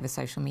continue to have a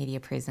social media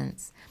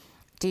presence.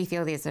 Do you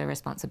feel there's a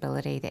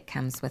responsibility that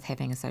comes with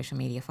having a social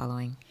media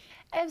following?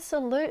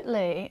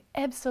 Absolutely,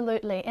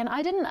 absolutely. And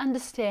I didn't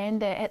understand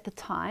that at the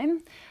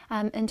time.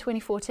 In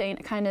 2014,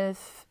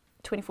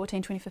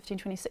 2015,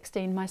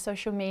 2016, my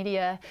social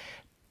media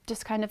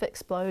just kind of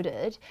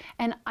exploded,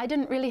 and I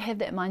didn't really have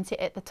that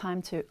mindset at the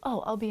time to,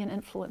 oh, I'll be an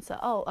influencer,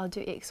 oh, I'll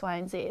do X, Y,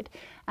 and Z.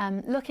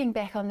 Looking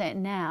back on that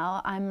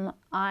now,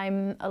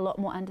 I'm a lot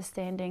more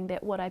understanding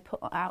that what I put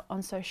out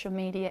on social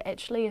media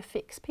actually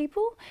affects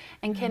people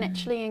and can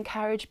actually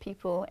encourage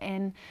people,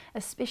 and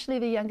especially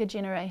the younger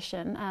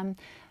generation.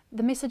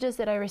 The messages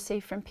that I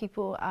receive from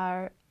people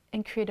are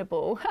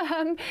incredible,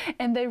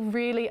 and they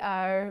really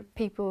are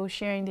people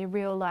sharing their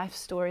real life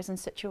stories and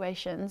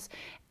situations,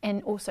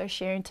 and also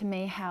sharing to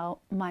me how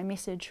my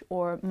message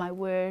or my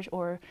word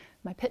or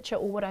my picture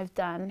or what I've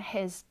done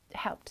has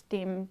helped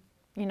them,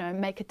 you know,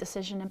 make a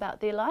decision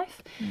about their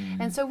life.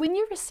 And so when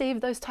you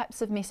receive those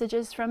types of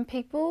messages from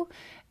people,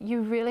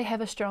 you really have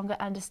a stronger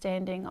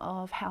understanding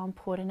of how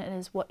important it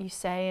is what you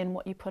say and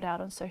what you put out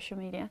on social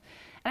media.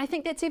 And I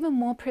think that's even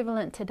more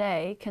prevalent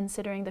today,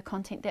 considering the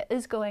content that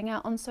is going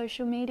out on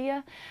social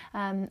media.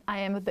 I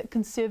am a bit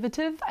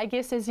conservative, I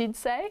guess, as you'd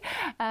say.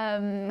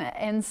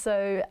 And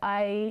so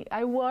I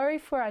worry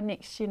for our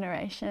next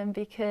generation,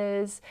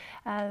 because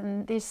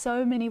there's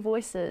so many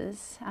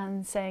voices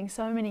saying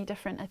so many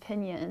different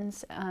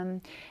opinions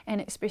and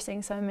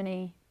expressing so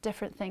many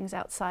different things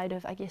outside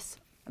of, I guess,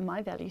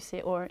 my value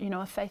set, or, you know,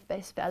 a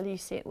faith-based value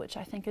set, which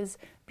I think is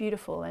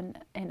beautiful and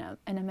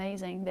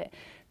amazing, that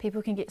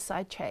people can get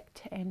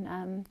sidetracked.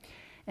 And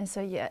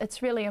so, yeah,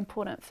 it's really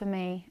important for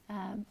me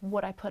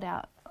what I put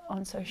out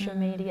on social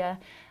media,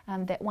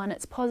 that one,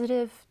 it's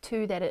positive,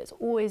 two, that it's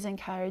always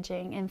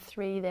encouraging, and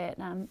three, that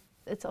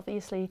it's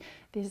obviously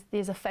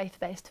there's a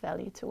faith-based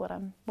value to what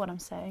I'm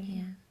saying.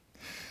 Yeah.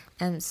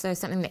 So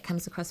something that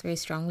comes across very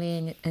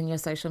strongly in your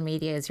social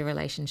media is your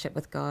relationship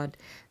with God.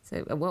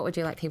 So what would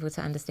you like people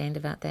to understand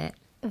about that?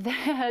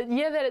 That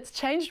it's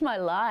changed my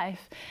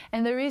life,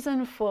 and the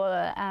reason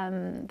for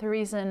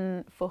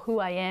who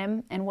I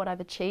am and what I've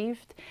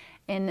achieved.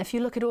 And if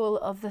you look at all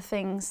of the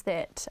things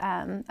that,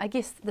 I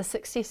guess, the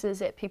successes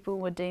that people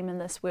would deem in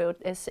this world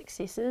as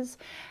successes,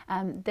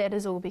 that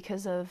is all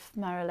because of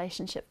my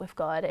relationship with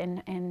God,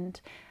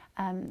 and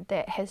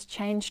that has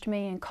changed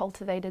me and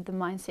cultivated the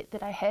mindset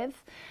that I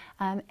have.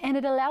 And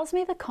it allows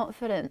me the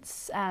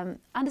confidence,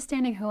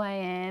 understanding who I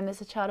am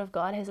as a child of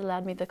God has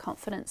allowed me the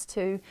confidence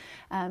to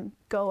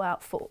go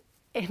out for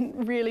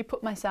and really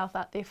put myself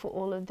out there for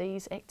all of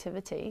these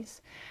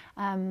activities.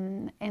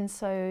 And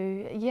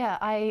so, yeah,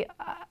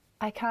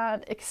 I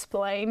can't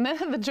explain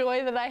the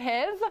joy that I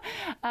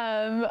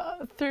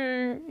have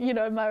through, you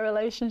know, my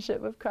relationship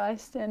with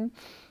Christ. And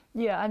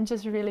yeah, I'm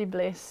just really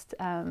blessed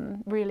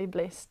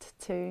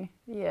to,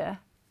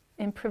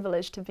 and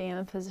privileged to be in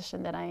the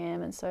position that I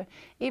am. And so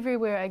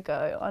everywhere I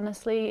go,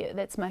 honestly,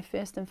 that's my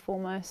first and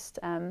foremost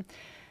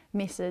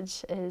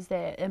message, is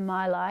that in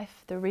my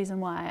life, the reason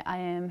why I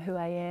am who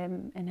I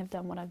am and have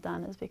done what I've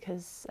done is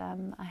because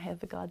I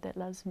have a God that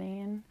loves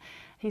me, and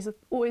He's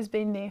always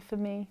been there for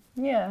me.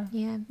 Yeah.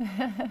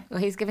 Well,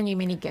 He's given you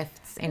many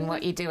gifts, and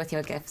what you do with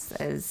your gifts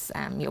is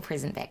your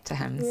present back to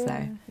Him.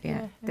 So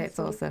that's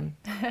awesome.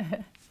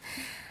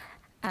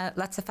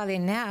 Latafale,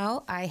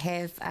 now I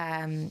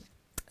have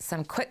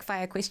some quick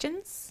fire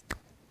questions.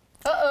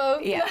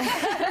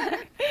 Yeah.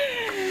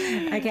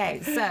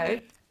 Okay, so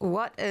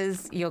what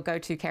is your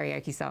go-to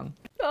karaoke song?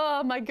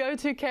 Oh, my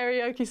go-to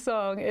karaoke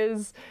song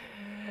is,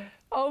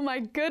 oh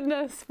my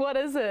goodness, what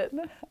is it?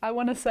 I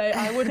want to say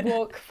I Would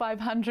Walk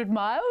 500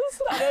 Miles.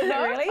 I don't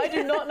know. Really? I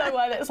do not know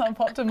why that song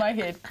popped in my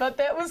head, but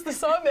that was the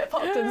song that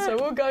popped in, so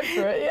we'll go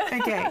for it. Yeah.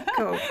 Okay,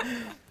 cool.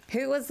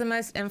 Who was the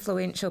most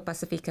influential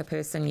Pasifika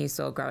person you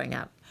saw growing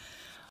up?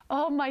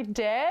 Oh, my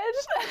dad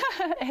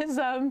is,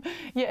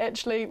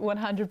 actually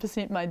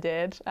 100% my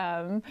dad,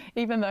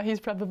 even though he's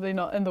probably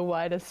not in the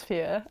wider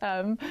sphere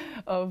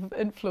of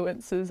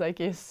influences, I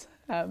guess.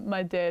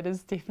 My dad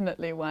is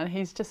definitely one.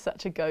 He's just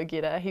such a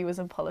go-getter. He was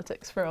in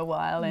politics for a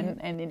while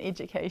and in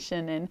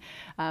education,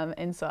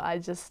 and so I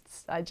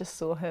just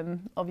saw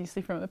him,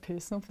 obviously from a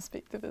personal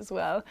perspective as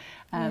well,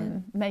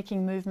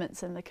 making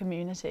movements in the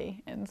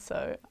community, and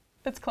so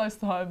it's close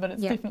to home, but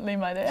it's definitely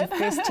my dad. Your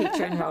first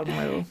teacher and role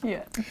model.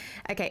 Yeah.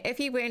 Okay, if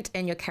you weren't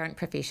in your current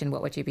profession,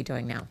 what would you be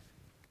doing now?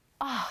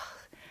 Oh,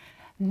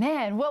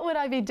 man, what would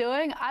I be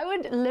doing? I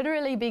would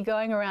literally be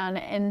going around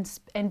and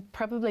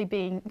probably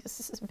being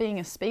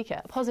a speaker,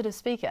 a positive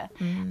speaker.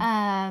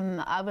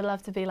 I would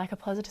love to be like a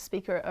positive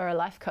speaker or a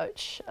life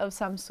coach of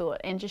some sort,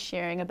 and just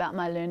sharing about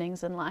my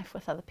learnings in life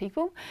with other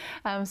people.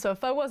 So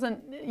if I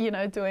wasn't,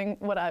 doing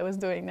what I was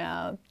doing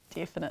now,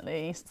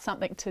 definitely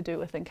something to do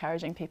with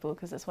encouraging people,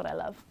 because that's what I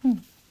love.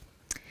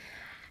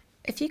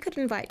 If you could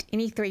invite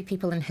any 3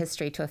 people in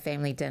history to a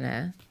family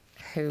dinner,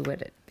 who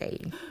would it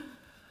be?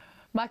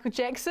 Michael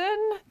Jackson,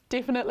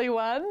 definitely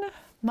one.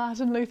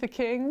 Martin Luther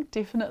King,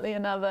 definitely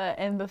another.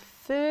 And the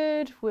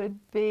third would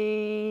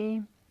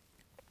be,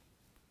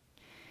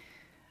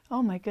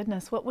 oh my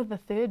goodness, what would the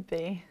third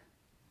be?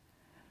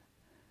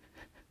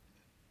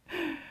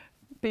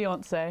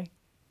 Beyonce.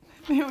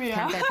 Here we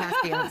are. Can't go past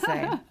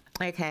Beyonce.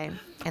 Okay,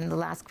 and the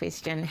last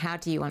question, how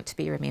do you want to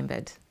be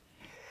remembered?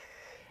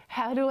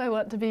 How do I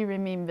want to be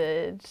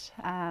remembered?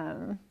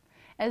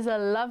 as a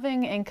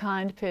loving and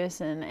kind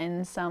person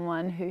and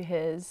someone who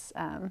has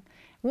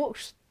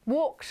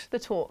walked the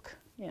talk,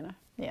 you know,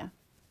 yeah.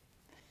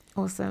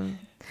 Awesome.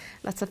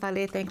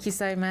 Latafale, thank you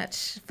so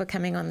much for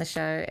coming on the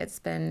show. It's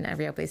been a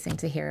real blessing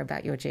to hear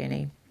about your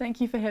journey.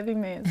 Thank you for having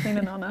me. It's been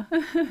an honour.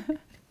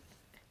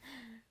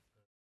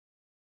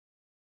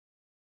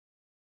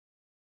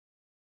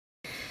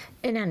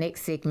 In our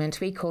next segment,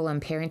 we call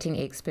on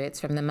parenting experts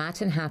from the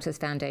Martin Hautus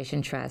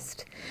Foundation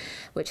Trust,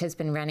 which has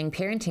been running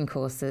parenting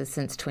courses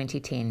since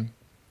 2010.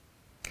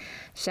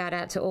 Shout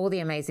out to all the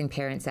amazing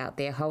parents out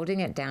there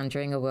holding it down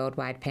during a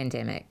worldwide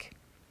pandemic.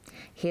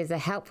 Here's a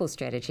helpful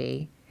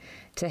strategy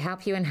to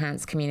help you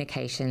enhance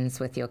communications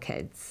with your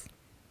kids.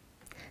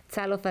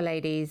 Talofa,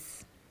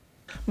 ladies.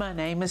 My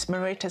name is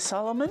Maretta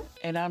Solomon.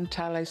 And I'm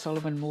Latafale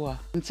Solomon-Mua.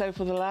 And so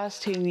for the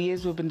last 10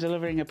 years we've been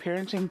delivering a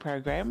parenting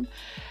program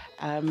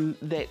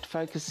that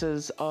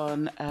focuses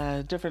on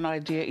a different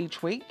idea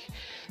each week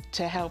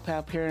to help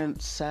our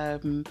parents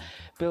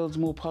build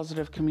more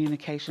positive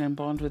communication and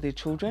bond with their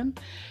children,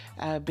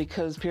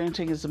 because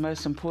parenting is the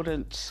most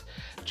important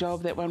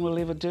job that one will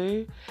ever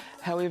do.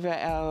 However,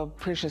 our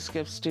precious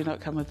gifts do not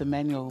come with a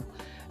manual,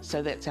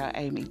 so that's our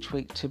aim each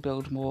week, to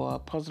build more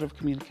positive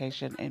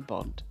communication and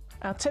bond.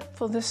 Our tip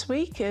for this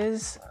week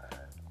is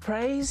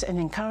praise and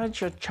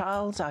encourage your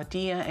child's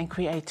idea and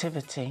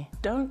creativity.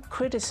 Don't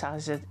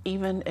criticize it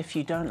even if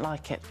you don't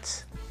like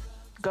it.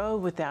 Go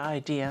with their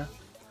idea.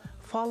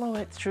 Follow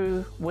it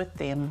through with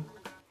them.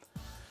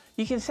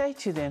 You can say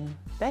to them,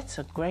 "That's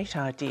a great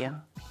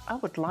idea. I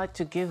would like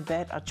to give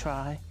that a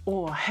try."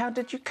 Or, "How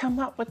did you come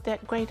up with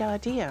that great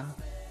idea?"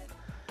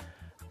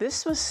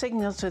 This will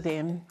signal to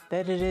them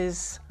that it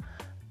is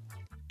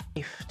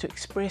safe to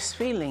express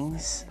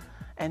feelings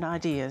and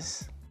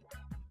ideas.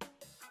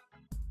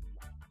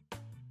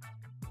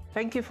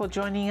 Thank you for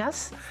joining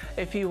us.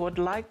 If you would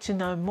like to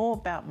know more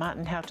about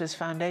Martin Hautus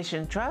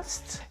Foundation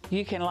Trust,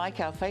 You can like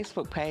our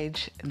Facebook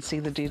page and see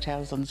the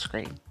details on the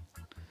screen.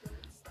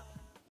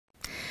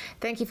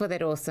 Thank you for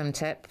that awesome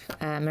tip.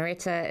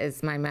 Maretta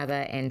is my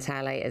mother and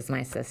Tale is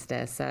my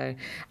sister, so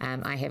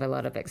I have a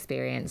lot of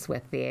experience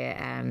with their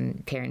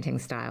parenting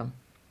style.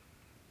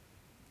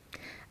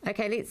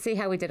 Okay, let's see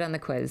how we did on the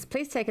quiz.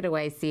 Please take it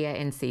away, Sia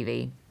and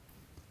CV.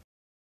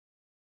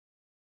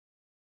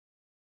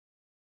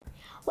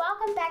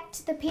 Welcome back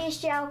to the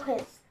PSJL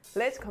quiz.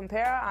 Let's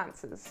compare our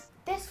answers.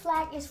 This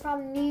flag is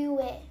from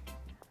Niue.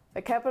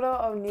 The capital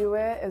of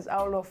Niue is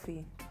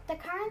Aolofi. The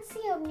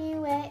currency of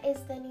Niue is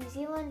the New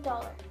Zealand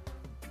dollar.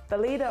 The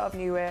leader of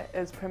Niue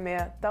is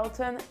Premier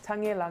Dalton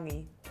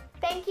Tangelangi.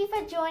 Thank you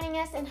for joining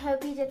us and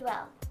hope you did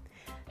well.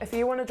 If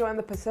you want to join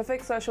the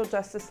Pacific Social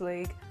Justice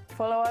League,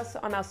 follow us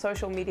on our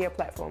social media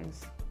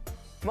platforms.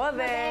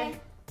 Mode!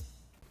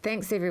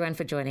 Thanks everyone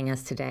for joining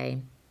us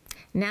today.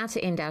 Now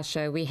to end our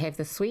show, we have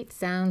the sweet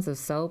sounds of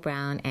Soul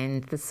Brown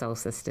and the Soul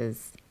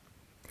Sisters.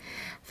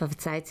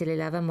 Whawhatai te le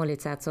lava mo le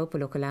tātou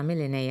polokolame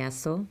le nei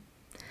aso.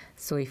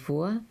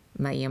 Soifua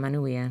ma ia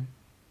manuia.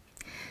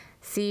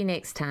 See you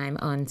next time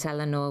on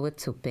Talanoa with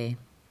Tupe.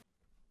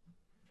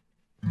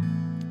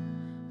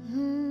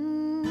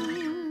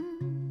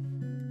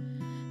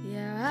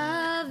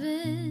 Yeah, I've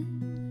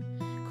been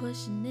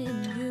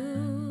questioning you.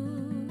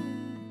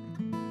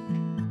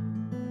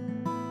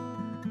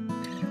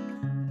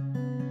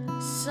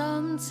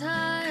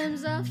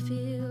 Sometimes I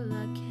feel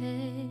I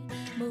can't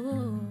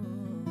move.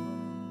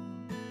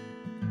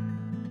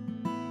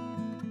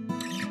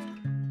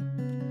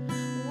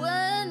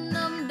 When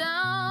I'm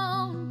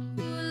down,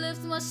 you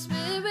lift my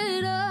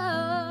spirit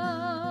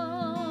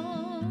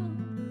up.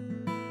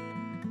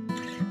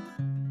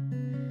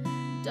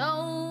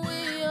 Don't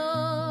we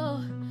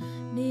all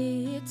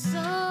need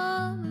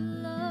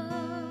some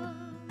love?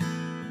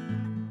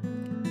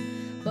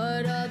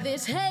 But all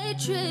this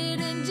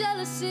hatred and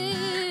jealousy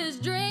is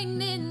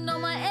draining all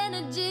my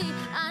energy.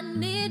 I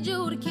need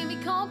you to keep me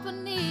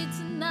company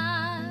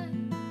tonight,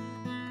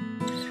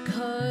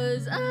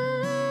 'cause I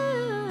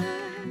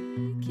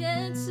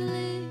can't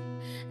sleep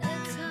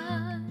at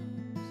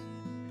times.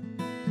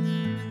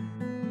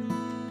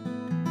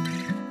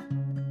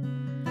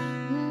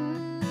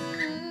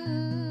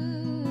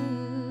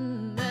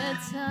 At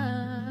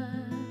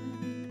times.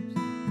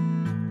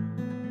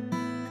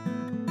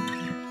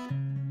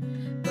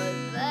 But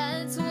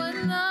that's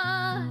when I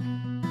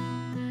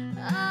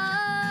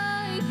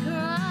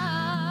cry.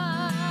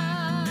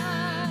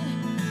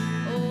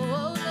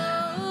 Oh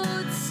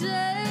Lord,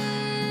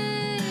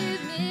 save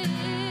me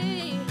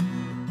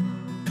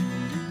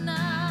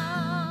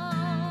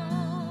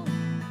now.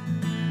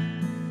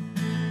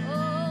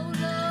 Oh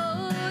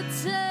Lord,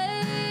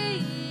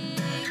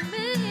 take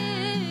me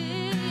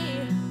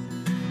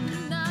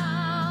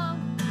now.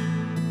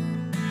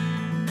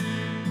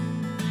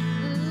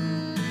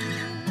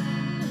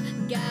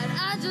 God,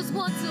 I just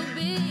want to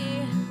be